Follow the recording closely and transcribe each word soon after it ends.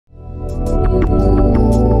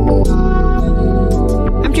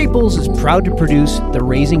MJBulls is proud to produce the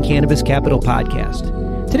Raising Cannabis Capital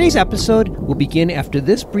podcast. Today's episode will begin after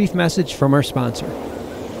this brief message from our sponsor.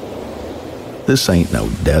 This ain't no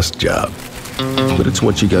desk job, but it's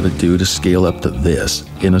what you got to do to scale up to this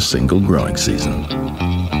in a single growing season.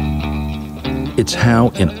 It's how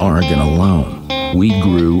in Oregon alone, we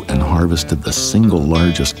grew and harvested the single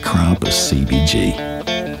largest crop of CBG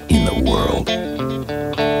in the world.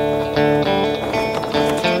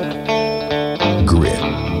 Grit,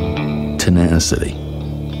 tenacity,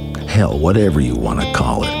 hell, whatever you want to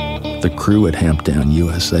call it, the crew at Hamptown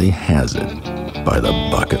USA has it by the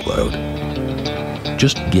bucket load.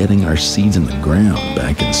 Just getting our seeds in the ground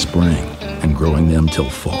back in spring and growing them till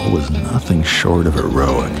fall was nothing short of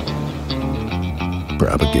heroic.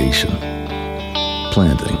 Propagation,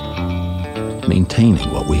 planting,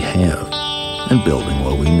 maintaining what we have, and building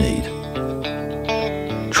what we need.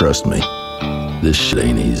 Trust me, this shit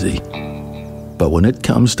ain't easy. But when it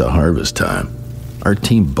comes to harvest time, our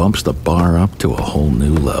team bumps the bar up to a whole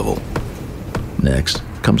new level. Next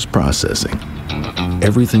comes processing.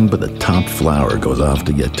 Everything but the top flower goes off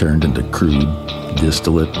to get turned into crude,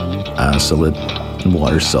 distillate, isolate, and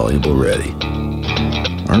water-soluble ready.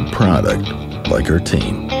 Our product, like our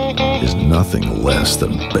team, is nothing less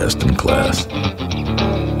than best in class.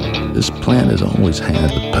 This plant has always had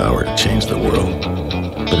the power to change the world,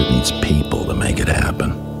 but it needs people to make it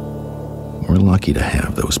happen. We're lucky to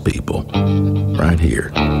have those people right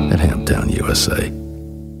here at Hamptown USA.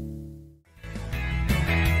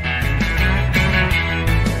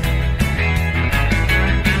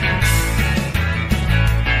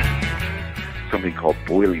 Something called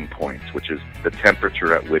boiling points, which is the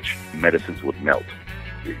temperature at which medicines would melt.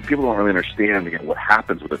 People don't really understand what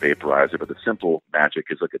happens with a vaporizer, but the simple magic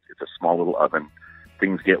is it's a small little oven.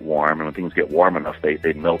 Things get warm, and when things get warm enough,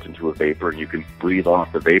 they melt into a vapor, and you can breathe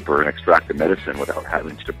off the vapor and extract the medicine without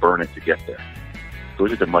having to burn it to get there. So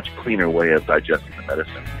it's just a much cleaner way of digesting the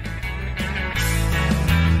medicine.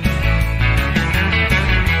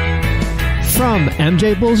 From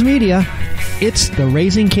MJBulls Media, it's the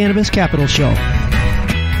Raising Cannabis Capital Show.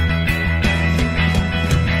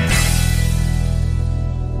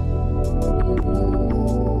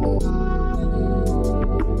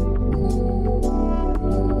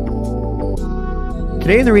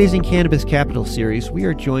 Today in the Raising Cannabis Capital series, we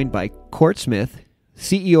are joined by Cort Smith,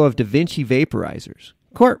 CEO of DaVinici Vaporizers.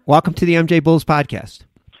 Cort, welcome to the MJBulls podcast.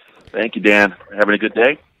 Thank you, Dan. Having a good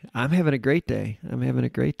day? I'm having a great day.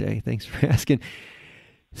 Thanks for asking.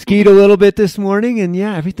 Skied a little bit this morning, and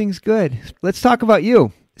yeah, everything's good. Let's talk about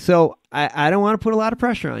you. So I don't want to put a lot of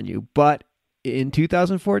pressure on you, but in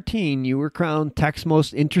 2014, you were crowned Tech's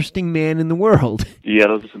most interesting man in the world. Yeah,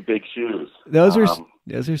 those are some big shoes. Those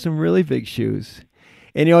are some really big shoes.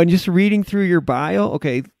 And, and just reading through your bio,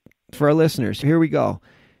 okay, for our listeners, here we go.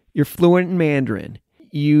 You're fluent in Mandarin.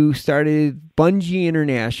 You started Bungee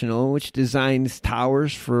International, which designs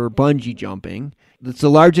towers for bungee jumping. It's the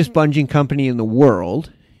largest bungee company in the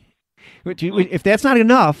world. If that's not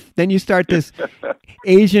enough, then you start this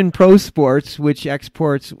Asian Pro Sports, which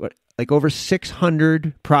exports over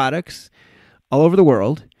 600 products all over the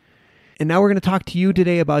world. And now we're going to talk to you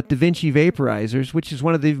today about DaVinici Vaporizers, which is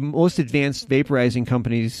one of the most advanced vaporizing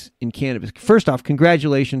companies in cannabis. First off,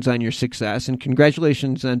 congratulations on your success, and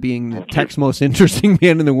congratulations on being Tech's most interesting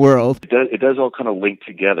man in the world. It does all kind of link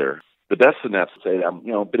together. The best thing that's to say, I'm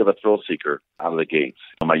a bit of a thrill seeker out of the gates.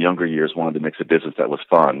 In my younger years, wanted to mix a business that was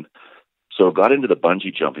fun. So got into the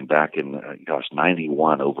bungee jumping back in,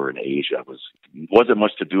 91 over in Asia. Wasn't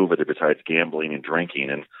much to do over there besides gambling and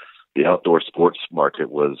drinking, and the outdoor sports market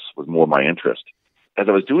was more my interest. As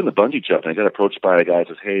I was doing the bungee jumping, I got approached by a guy who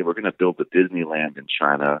says, "Hey, we're going to build the Disneyland in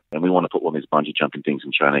China, and we want to put one of these bungee jumping things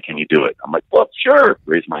in China. Can you do it?" I'm like, "Well, sure."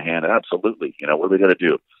 Raised my hand. Absolutely. What are we going to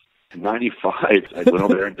do? In 95, I went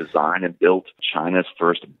over there and designed and built China's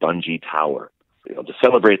first bungee tower. To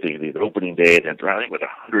celebrate the opening day, and I think with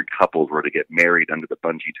 100 couples were to get married under the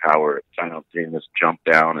bungee tower, simultaneous jump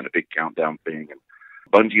down and a big countdown thing. And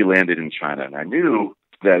bungee landed in China, and I knew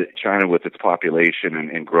that China, with its population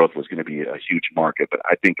and growth, was going to be a huge market, but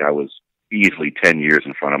I think I was easily 10 years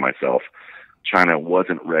in front of myself. China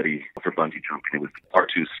wasn't ready for bungee jumping. It was far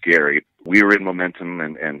too scary. We were in momentum,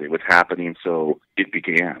 and it was happening, so it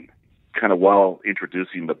began. Kind of while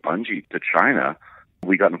introducing the bungee to China,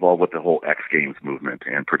 we got involved with the whole X Games movement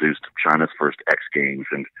and produced China's first X Games,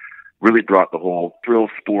 and really brought the whole thrill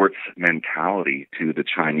sports mentality to the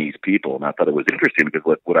Chinese people. And I thought it was interesting because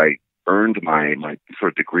what I earned my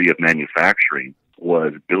sort of degree of manufacturing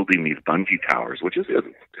was building these bungee towers, which is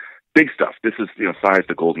big stuff. This is, size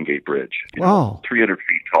the Golden Gate Bridge. Wow. 300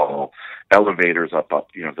 feet tall, elevators up,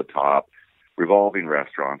 the top. revolving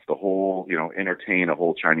restaurants, the whole, entertain a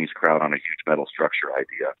whole Chinese crowd on a huge metal structure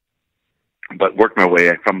idea. But worked my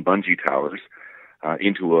way from bungee towers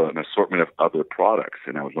into an assortment of other products.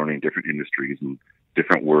 And I was learning different industries and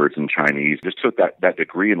different words in Chinese. Just took that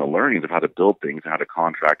degree in the learnings of how to build things, and how to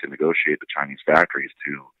contract and negotiate the Chinese factories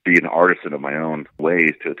to be an artisan of my own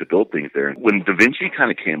ways to build things there. When DaVinci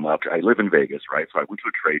kind of came up, I live in Vegas, right? So I went to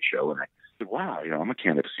a trade show and I said, wow, I'm a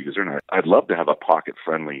cannabis user and I'd love to have a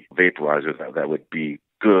pocket-friendly vaporizer that would be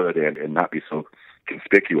good and not be so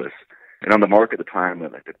conspicuous. And on the market at the time,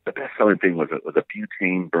 the best-selling thing was a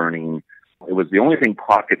butane burning. It was the only thing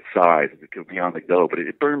pocket size. It could be on the go, but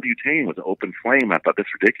it burned butane with an open flame. I thought, this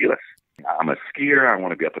is ridiculous. I'm a skier. I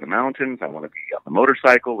want to be up in the mountains. I want to be on the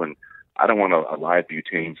motorcycle, and I don't want a live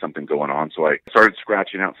butane something going on. So I started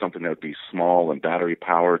scratching out something that would be small and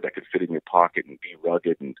battery-powered, that could fit in your pocket and be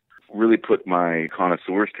rugged, and really put my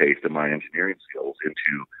connoisseur's taste and my engineering skills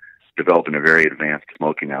into developing a very advanced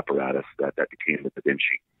smoking apparatus that became the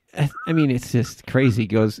DaVinci. I mean, it's just crazy. It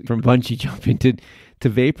goes from bungee jumping to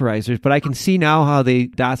vaporizers, but I can see now how the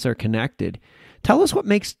dots are connected. Tell us what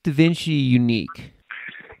makes DaVinci unique.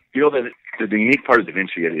 The unique part of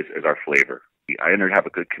DaVinci is our flavor. I have a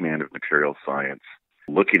good command of material science,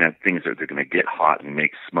 looking at things that are going to get hot and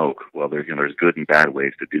make smoke. Well, there's good and bad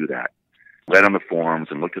ways to do that. Read on the forums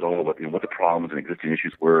and looked at all what the problems and existing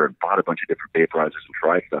issues were, and bought a bunch of different vaporizers and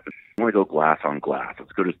tried stuff. And I want to go glass on glass.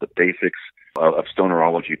 As good as the basics of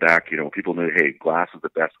stonerology back, people knew, hey, glass is the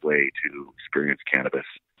best way to experience cannabis.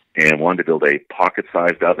 And wanted to build a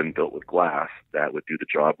pocket-sized oven built with glass that would do the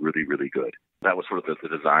job really, really good. That was sort of the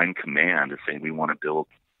design command, is saying we want to build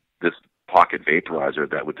this pocket vaporizer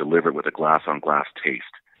that would deliver it with a glass-on-glass taste.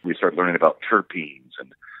 We started learning about terpenes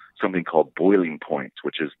and something called boiling points,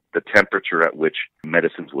 which is the temperature at which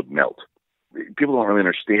medicines would melt. People don't really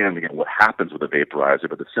understand what happens with a vaporizer,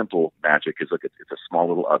 but the simple magic is, look, it's a small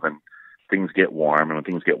little oven. Things get warm, and when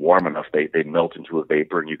things get warm enough, they melt into a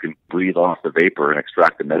vapor, and you can breathe off the vapor and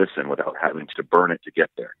extract the medicine without having to burn it to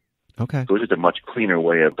get there. Okay. So it's just a much cleaner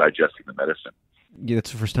way of digesting the medicine. Yeah,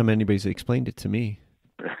 that's the first time anybody's explained it to me.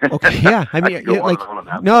 Okay, yeah. I mean,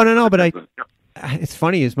 but it's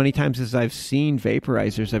funny, as many times as I've seen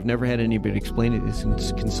vaporizers, I've never had anybody explain it as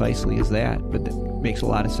concisely as that, but that makes a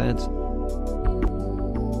lot of sense.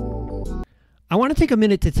 I want to take a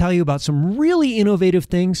minute to tell you about some really innovative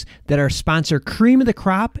things that our sponsor, Cream of the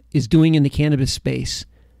Crop, is doing in the cannabis space.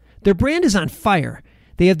 Their brand is on fire.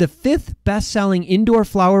 They have the 5th best-selling indoor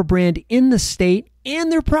flower brand in the state, and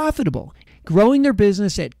they're profitable, growing their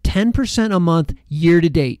business at 10% a month year to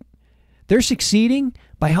date. They're succeeding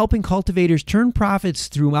by helping cultivators turn profits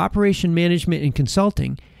through operation management and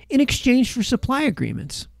consulting in exchange for supply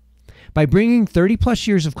agreements. By bringing 30-plus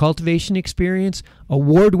years of cultivation experience,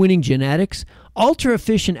 award-winning genetics,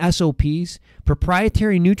 ultra-efficient SOPs,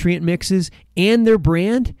 proprietary nutrient mixes, and their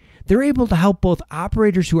brand, they're able to help both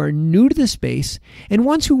operators who are new to the space and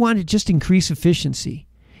ones who want to just increase efficiency.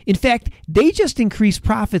 In fact, they just increased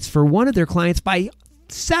profits for one of their clients by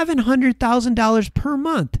 $700,000 per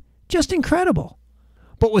month. Just incredible.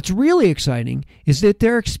 But what's really exciting is that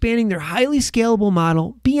they're expanding their highly scalable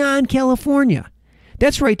model beyond California.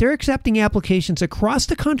 That's right, they're accepting applications across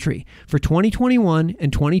the country for 2021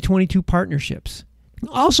 and 2022 partnerships.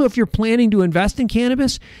 Also, if you're planning to invest in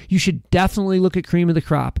cannabis, you should definitely look at Cream of the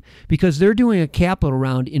Crop, because they're doing a capital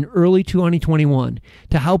round in early 2021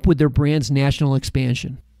 to help with their brand's national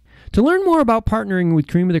expansion. To learn more about partnering with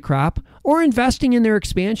Cream of the Crop or investing in their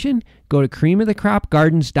expansion, go to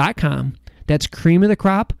creamofthecropgardens.com. That's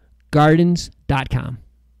creamofthecropgardens.com.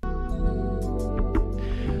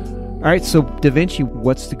 All right, so DaVinci,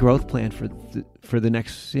 what's the growth plan for the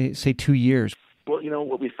next, say 2 years? Well,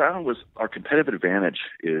 what we found was our competitive advantage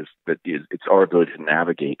is it's our ability to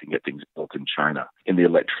navigate and get things built in China. In the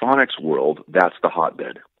electronics world, that's the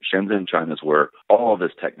hotbed. Shenzhen, China, is where all of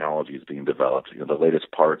this technology is being developed. The latest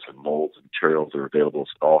parts and molds and materials are available.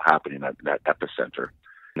 It's all happening at that epicenter.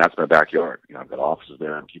 And that's my backyard. I've got offices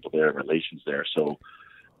there and people there and relations there. So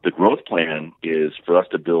the growth plan is for us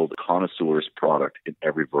to build a connoisseur's product in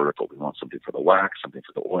every vertical. We want something for the wax, something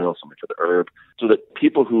for the oil, something for the herb, so that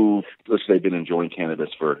people who, let's say, been enjoying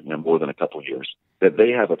cannabis for more than a couple of years, that they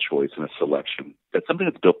have a choice and a selection. That's something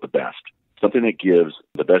that's built the best, something that gives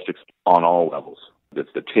the best on all levels. It's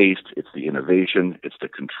the taste, it's the innovation, it's the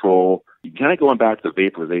control. Kind of going back to the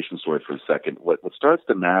vaporization story for a second, what starts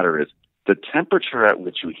to matter is the temperature at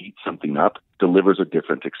which you heat something up delivers a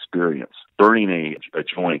different experience. Burning a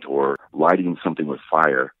joint or lighting something with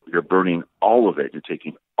fire, you're burning all of it. You're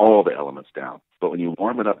taking all the elements down. But when you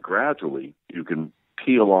warm it up gradually, you can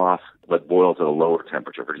peel off what boils at a lower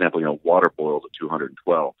temperature. For example, water boils at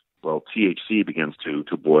 212. Well, THC begins to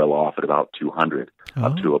boil off at about 200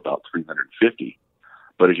 up to about 350.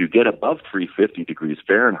 But as you get above 350 degrees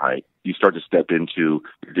Fahrenheit, you start to step into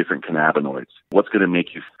your different cannabinoids. What's going to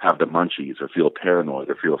make you have the munchies or feel paranoid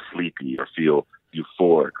or feel sleepy or feel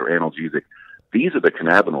euphoric or analgesic? These are the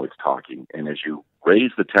cannabinoids talking. And as you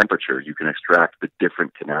raise the temperature, you can extract the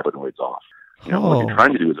different cannabinoids off. What you're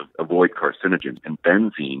trying to do is avoid carcinogens. And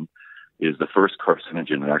benzene is the first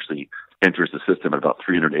carcinogen that actually enters the system at about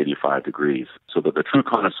 385 degrees. So that the true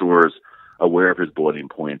connoisseur is aware of his boiling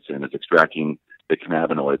points and is extracting the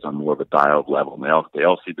cannabinoids on more of a dialed level. And they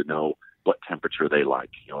all seem to know what temperature they like.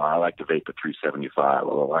 I like to vape at 375,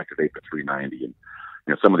 or I like to vape at 390.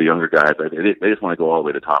 And some of the younger guys, they just want to go all the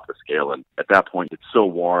way to the top of the scale. And at that point, it's so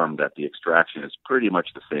warm that the extraction is pretty much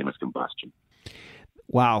the same as combustion.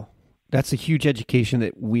 Wow. That's a huge education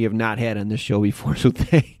that we have not had on this show before. So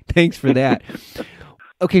thanks for that.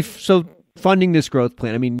 Okay, so funding this growth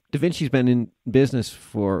plan. I mean, DaVinci's been in business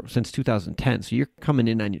since 2010, so you're coming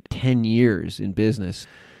in on your 10 years in business,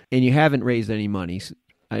 and you haven't raised any money.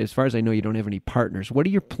 As far as I know, you don't have any partners. What are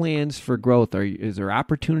your plans for growth? Is there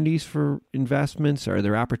opportunities for investments? Are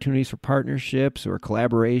there opportunities for partnerships or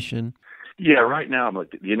collaboration? Yeah, right now,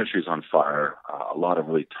 the industry is on fire. A lot of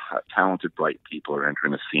really talented, bright people are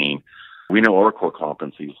entering the scene. We know our core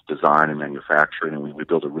competencies, design and manufacturing, and we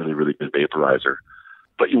build a really, really good vaporizer.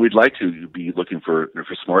 But we'd like to be looking for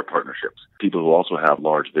smart partnerships, people who also have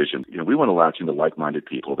large vision. We want to latch into like-minded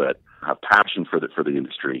people that have passion for the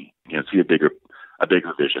industry, see a bigger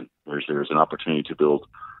vision. There's an opportunity to build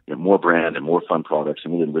more brand and more fun products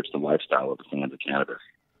and really enrich the lifestyle of the fans of cannabis.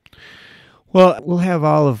 Well, we'll have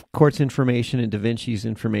all of Cort's information and DaVinci's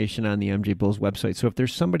information on the MJBulls website. So if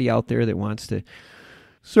there's somebody out there that wants to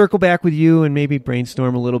circle back with you and maybe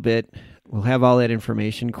brainstorm a little bit, we'll have all that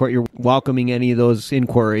information. Cort, you're welcoming any of those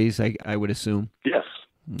inquiries, I would assume. Yes.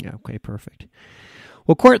 Yeah, okay, perfect.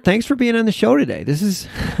 Well, Cort, thanks for being on the show today. This is,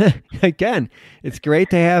 again, it's great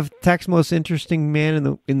to have Tech's most interesting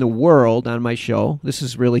man in the world on my show. This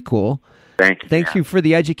is really cool. Thank you for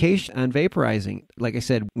the education on vaporizing. Like I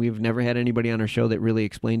said, we've never had anybody on our show that really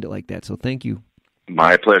explained it like that, so thank you.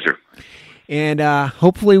 My pleasure. And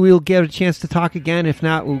hopefully we'll get a chance to talk again. If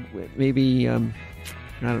not, we'll maybe, I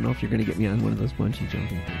don't know if you're going to get me on one of those bungee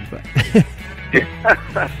jumping things, but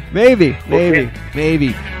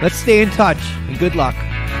maybe. Let's stay in touch, and good luck.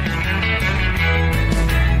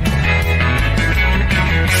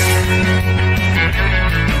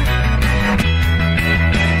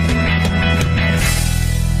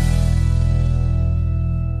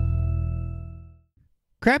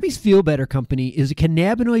 Crappie's Feel Better Company is a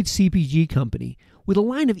cannabinoid CPG company with a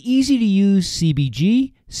line of easy-to-use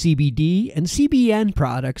CBG, CBD, and CBN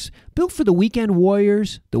products built for the weekend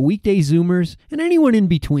warriors, the weekday Zoomers, and anyone in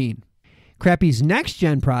between. Crappie's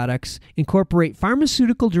next-gen products incorporate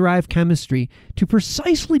pharmaceutical-derived chemistry to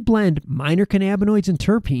precisely blend minor cannabinoids and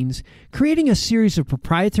terpenes, creating a series of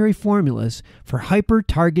proprietary formulas for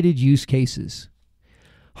hyper-targeted use cases.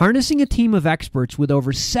 Harnessing a team of experts with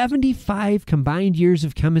over 75 combined years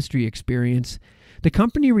of chemistry experience, the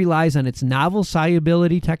company relies on its novel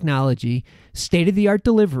solubility technology, state-of-the-art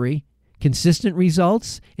delivery, consistent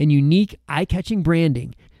results, and unique eye-catching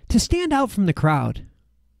branding to stand out from the crowd.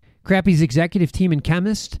 Crappie's executive team and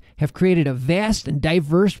chemists have created a vast and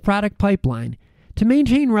diverse product pipeline to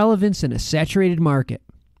maintain relevance in a saturated market.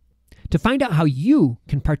 To find out how you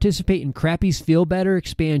can participate in Crappie's Feel Better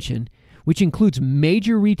expansion, which includes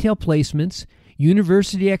major retail placements,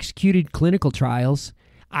 university-executed clinical trials,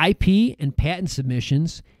 IP and patent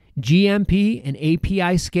submissions, GMP and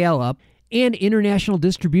API scale-up, and international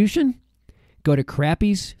distribution, go to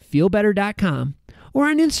crappiesfeelbetter.com or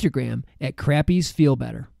on Instagram at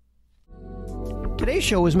crappiesfeelbetter. Today's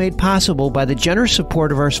show was made possible by the generous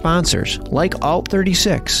support of our sponsors, like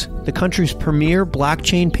Alt36, the country's premier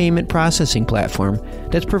blockchain payment processing platform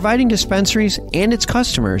that's providing dispensaries and its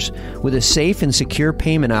customers with a safe and secure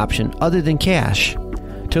payment option other than cash.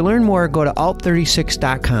 To learn more, go to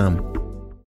alt36.com.